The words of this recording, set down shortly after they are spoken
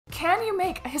can you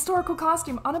make a historical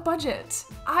costume on a budget?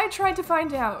 I tried to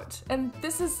find out, and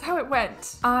this is how it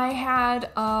went. I had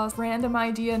a random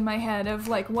idea in my head of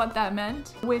like what that meant,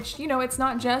 which, you know, it's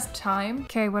not just time.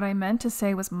 Okay, what I meant to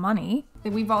say was money.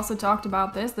 We've also talked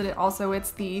about this, that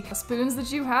it's the spoons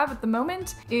that you have at the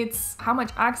moment. It's how much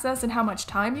access and how much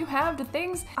time you have to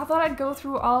things. I thought I'd go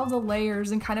through all the layers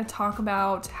and kind of talk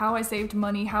about how I saved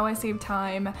money, how I saved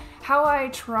time, how I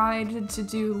tried to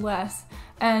do less,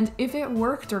 and if it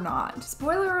worked or not.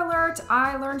 Spoiler alert,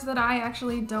 I learned that I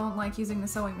actually don't like using the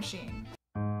sewing machine.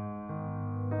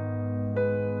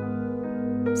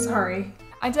 Sorry.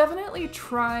 I definitely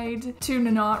tried to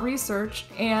not research,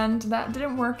 and that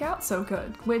didn't work out so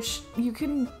good, which you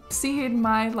can see in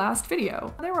my last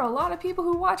video. There were a lot of people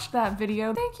who watched that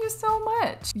video. Thank you so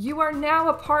much. You are now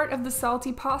a part of the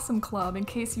Salty Possum Club, in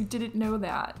case you didn't know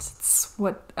that. It's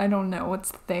what, I don't know, what's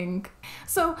the thing.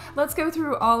 So let's go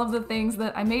through all of the things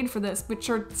that I made for this, which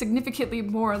are significantly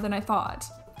more than I thought.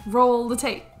 Roll the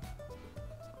tape.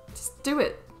 Just do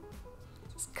it.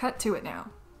 Just cut to it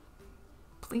now.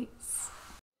 Please.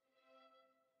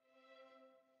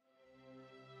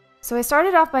 So I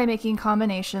started off by making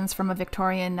combinations from a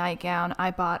Victorian nightgown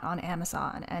I bought on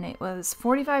Amazon, and it was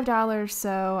 $45,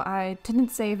 so I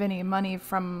didn't save any money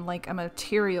from like a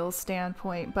material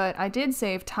standpoint, but I did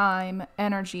save time,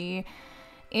 energy,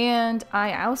 and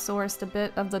I outsourced a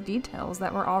bit of the details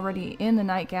that were already in the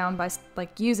nightgown by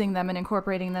like using them and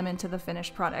incorporating them into the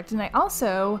finished product. And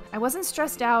I wasn't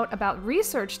stressed out about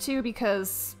research too,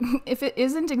 because if it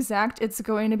isn't exact, it's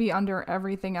going to be under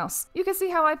everything else. You can see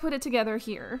how I put it together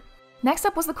here. Next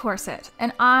up was the corset,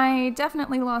 and I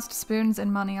definitely lost spoons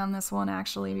and money on this one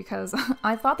actually, because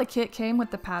I thought the kit came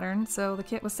with the pattern, so the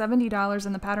kit was $70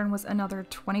 and the pattern was another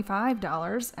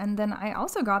 $25, and then I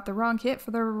also got the wrong kit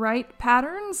for the right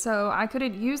pattern, so I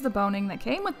couldn't use the boning that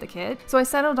came with the kit, so I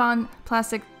settled on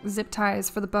plastic zip ties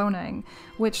for the boning,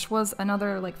 which was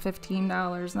another like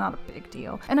 $15, not a big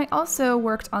deal. And I also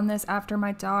worked on this after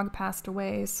my dog passed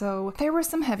away, so there were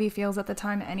some heavy feels at the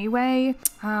time anyway.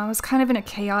 I was kind of in a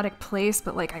chaotic place,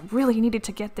 but like I really needed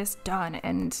to get this done,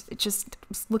 and it just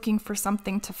was looking for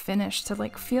something to finish to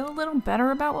like feel a little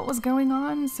better about what was going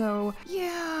on, so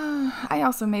yeah, I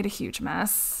also made a huge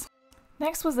mess.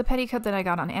 Next was the petticoat that I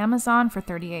got on Amazon for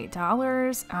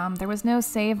 $38. There was no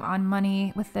save on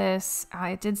money with this.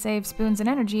 I did save spoons and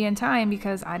energy and time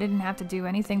because I didn't have to do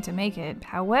anything to make it.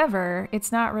 However,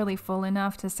 it's not really full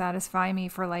enough to satisfy me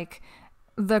for like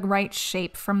the right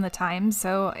shape from the time,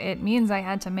 so it means I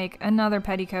had to make another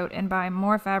petticoat and buy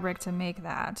more fabric to make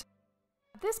that.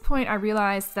 At this point, I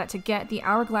realized that to get the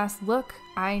hourglass look,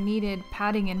 I needed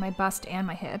padding in my bust and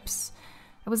my hips.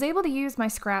 I was able to use my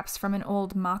scraps from an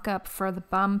old mock-up for the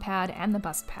bum pad and the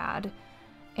bust pad,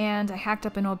 and I hacked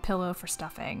up an old pillow for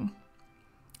stuffing.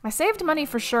 I saved money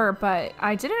for sure, but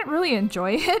I didn't really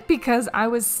enjoy it because I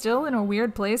was still in a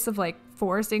weird place of like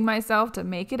forcing myself to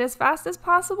make it as fast as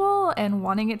possible and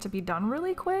wanting it to be done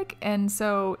really quick, and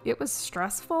so it was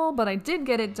stressful, but I did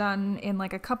get it done in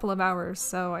like a couple of hours,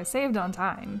 so I saved on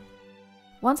time.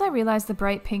 Once I realized the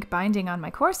bright pink binding on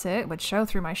my corset would show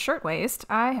through my shirtwaist,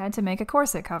 I had to make a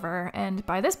corset cover, and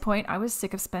by this point I was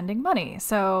sick of spending money,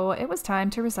 so it was time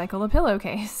to recycle a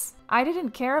pillowcase. I didn't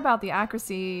care about the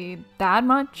accuracy that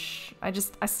much. I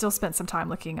still spent some time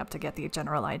looking up to get the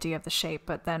general idea of the shape,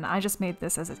 but then I just made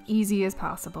this as easy as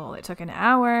possible. It took an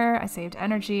hour, I saved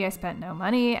energy, I spent no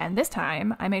money, and this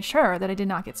time I made sure that I did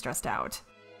not get stressed out.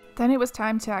 Then it was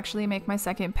time to actually make my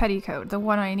second petticoat, the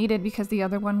one I needed because the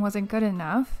other one wasn't good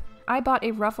enough. I bought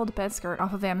a ruffled bedskirt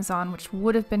off of Amazon, which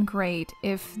would have been great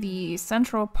if the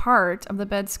central part of the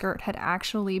bedskirt had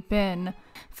actually been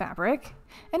fabric,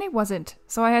 and it wasn't.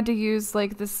 So I had to use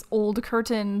like this old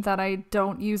curtain that I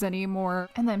don't use anymore,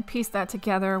 and then piece that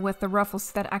together with the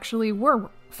ruffles that actually were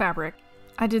fabric.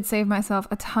 I did save myself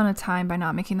a ton of time by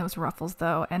not making those ruffles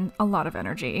though, and a lot of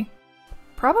energy.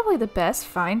 Probably the best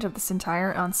find of this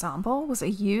entire ensemble was a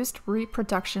used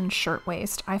reproduction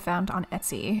shirtwaist I found on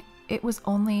Etsy. It was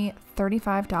only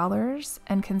 $35,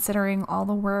 and considering all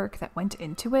the work that went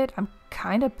into it, I'm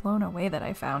kind of blown away that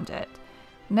I found it.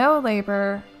 No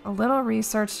labor, a little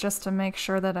research just to make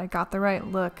sure that I got the right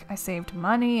look. I saved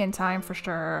money and time for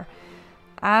sure.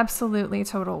 Absolutely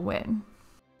total win.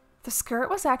 The skirt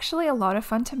was actually a lot of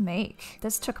fun to make.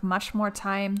 This took much more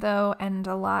time though, and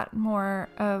a lot more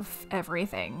of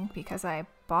everything, because I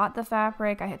bought the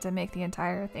fabric, I had to make the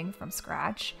entire thing from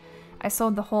scratch. I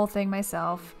sewed the whole thing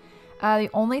myself.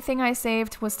 The only thing I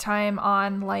saved was time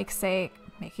on, like, say,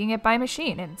 making it by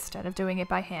machine instead of doing it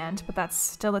by hand, but that's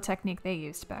still a technique they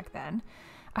used back then.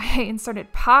 I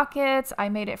inserted pockets, I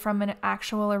made it from an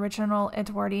actual original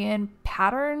Edwardian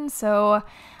pattern, so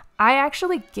I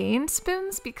actually gained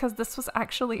spoons because this was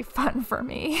actually fun for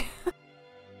me.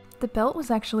 The belt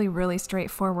was actually really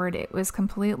straightforward. It was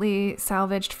completely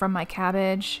salvaged from my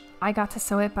cabbage. I got to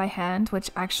sew it by hand,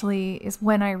 which actually is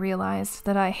when I realized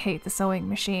that I hate the sewing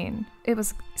machine. It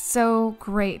was so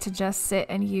great to just sit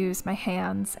and use my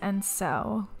hands and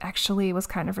sew. Actually, was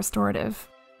kind of restorative.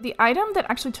 The item that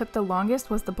actually took the longest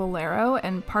was the bolero,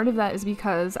 and part of that is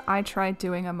because I tried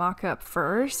doing a mock-up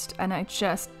first, and I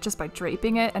just by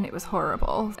draping it, and it was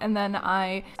horrible. And then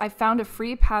I found a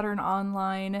free pattern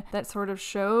online that sort of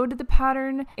showed the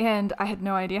pattern, and I had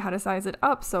no idea how to size it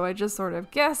up, so I just sort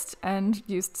of guessed and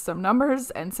used some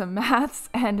numbers and some maths,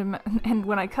 and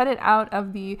when I cut it out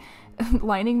of the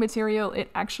lining material, it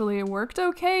actually worked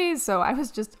okay, so I was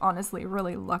just honestly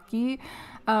really lucky.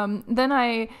 Then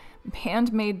I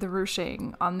handmade the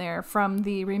ruching on there from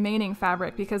the remaining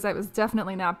fabric because I was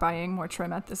definitely not buying more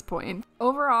trim at this point.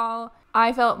 Overall,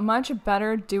 I felt much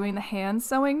better doing the hand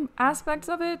sewing aspects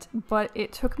of it, but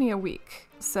it took me a week,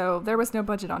 so there was no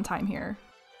budget on time here.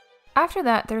 After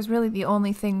that, there's really the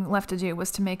only thing left to do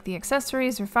was to make the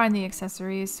accessories or find the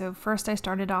accessories, so first I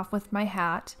started off with my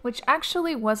hat, which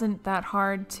actually wasn't that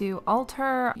hard to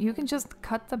alter. You can just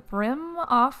cut the brim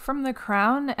off from the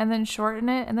crown and then shorten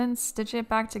it and then stitch it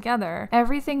back together.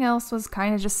 Everything else was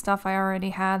kind of just stuff I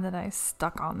already had that I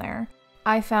stuck on there.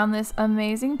 I found this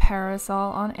amazing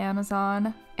parasol on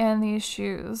Amazon and these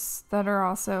shoes that are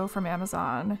also from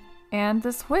Amazon. And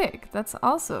this wig that's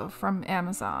also from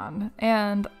Amazon.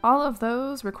 And all of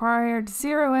those required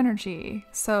 0 energy,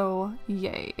 so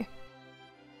yay.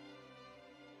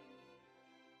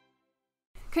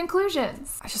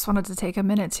 Conclusions! I just wanted to take a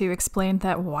minute to explain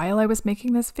that while I was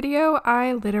making this video,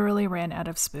 I literally ran out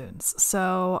of spoons.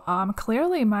 So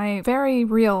clearly my very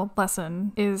real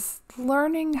lesson is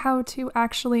learning how to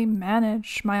actually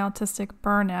manage my autistic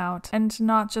burnout and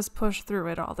not just push through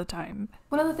it all the time.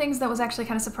 One of the things that was actually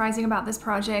kind of surprising about this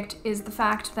project is the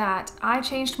fact that I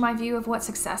changed my view of what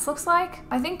success looks like.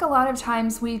 I think a lot of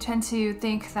times we tend to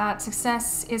think that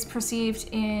success is perceived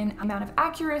in amount of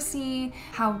accuracy,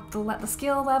 how the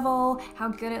skill level, how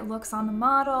good it looks on the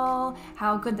model,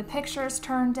 how good the pictures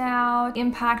turned out,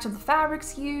 impact of the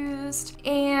fabrics used,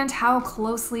 and how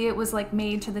closely it was like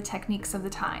made to the techniques of the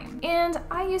time. And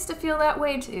I used to feel that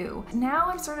way too. Now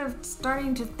I'm sort of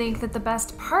starting to think that the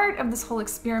best part of this whole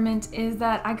experiment is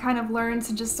that I kind of learned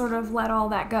to just sort of let all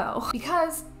that go.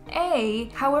 Because A,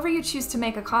 however you choose to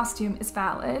make a costume is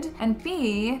valid, and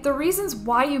B, the reasons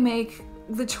why you make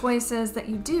the choices that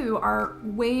you do are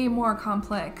way more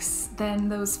complex than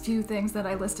those few things that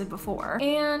I listed before.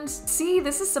 And C,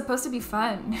 this is supposed to be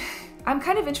fun. I'm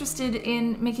kind of interested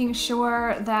in making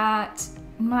sure that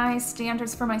my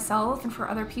standards for myself and for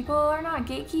other people are not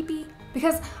gatekeepy.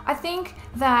 Because I think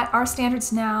that our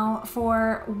standards now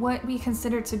for what we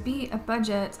consider to be a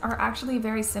budget are actually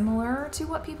very similar to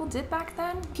what people did back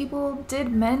then. People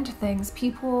did mend things.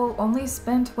 People only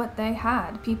spent what they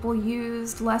had. People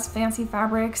used less fancy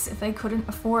fabrics if they couldn't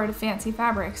afford fancy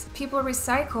fabrics. People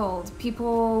recycled.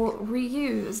 People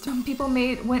reused. People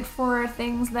went for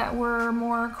things that were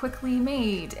more quickly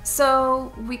made.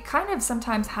 So we kind of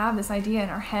sometimes have this idea in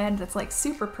our head that's like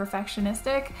super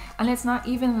perfectionistic, and it's not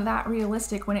even that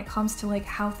realistic when it comes to like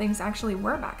how things actually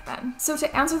were back then. So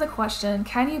to answer the question,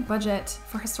 can you budget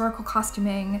for historical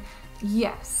costuming?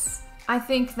 Yes. I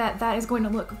think that that is going to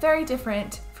look very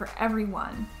different for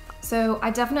everyone. So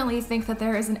I definitely think that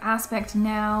there is an aspect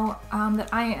now that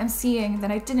I am seeing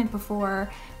that I didn't before,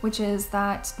 which is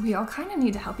that we all kind of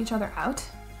need to help each other out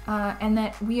and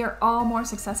that we are all more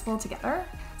successful together.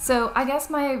 So I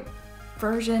guess my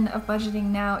version of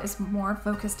budgeting now is more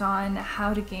focused on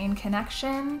how to gain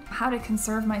connection, how to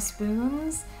conserve my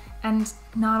spoons, and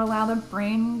not allow the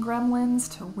brain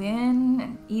gremlins to win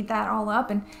and eat that all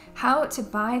up, and how to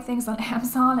buy things on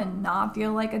Amazon and not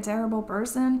feel like a terrible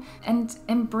person, and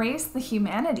embrace the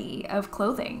humanity of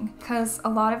clothing, because a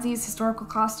lot of these historical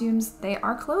costumes, they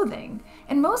are clothing,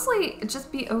 and mostly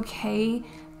just be okay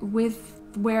with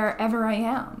wherever I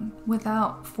am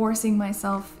without forcing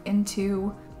myself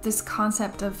into this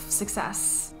concept of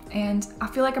success. And I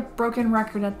feel like a broken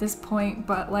record at this point,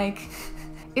 but like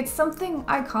it's something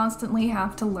I constantly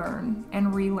have to learn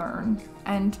and relearn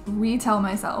and retell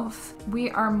myself. We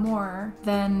are more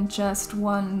than just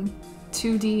one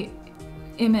 2D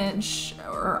image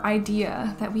or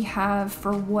idea that we have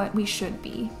for what we should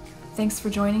be. Thanks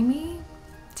for joining me.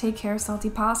 Take care,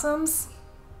 salty possums.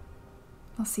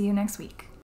 I'll see you next week.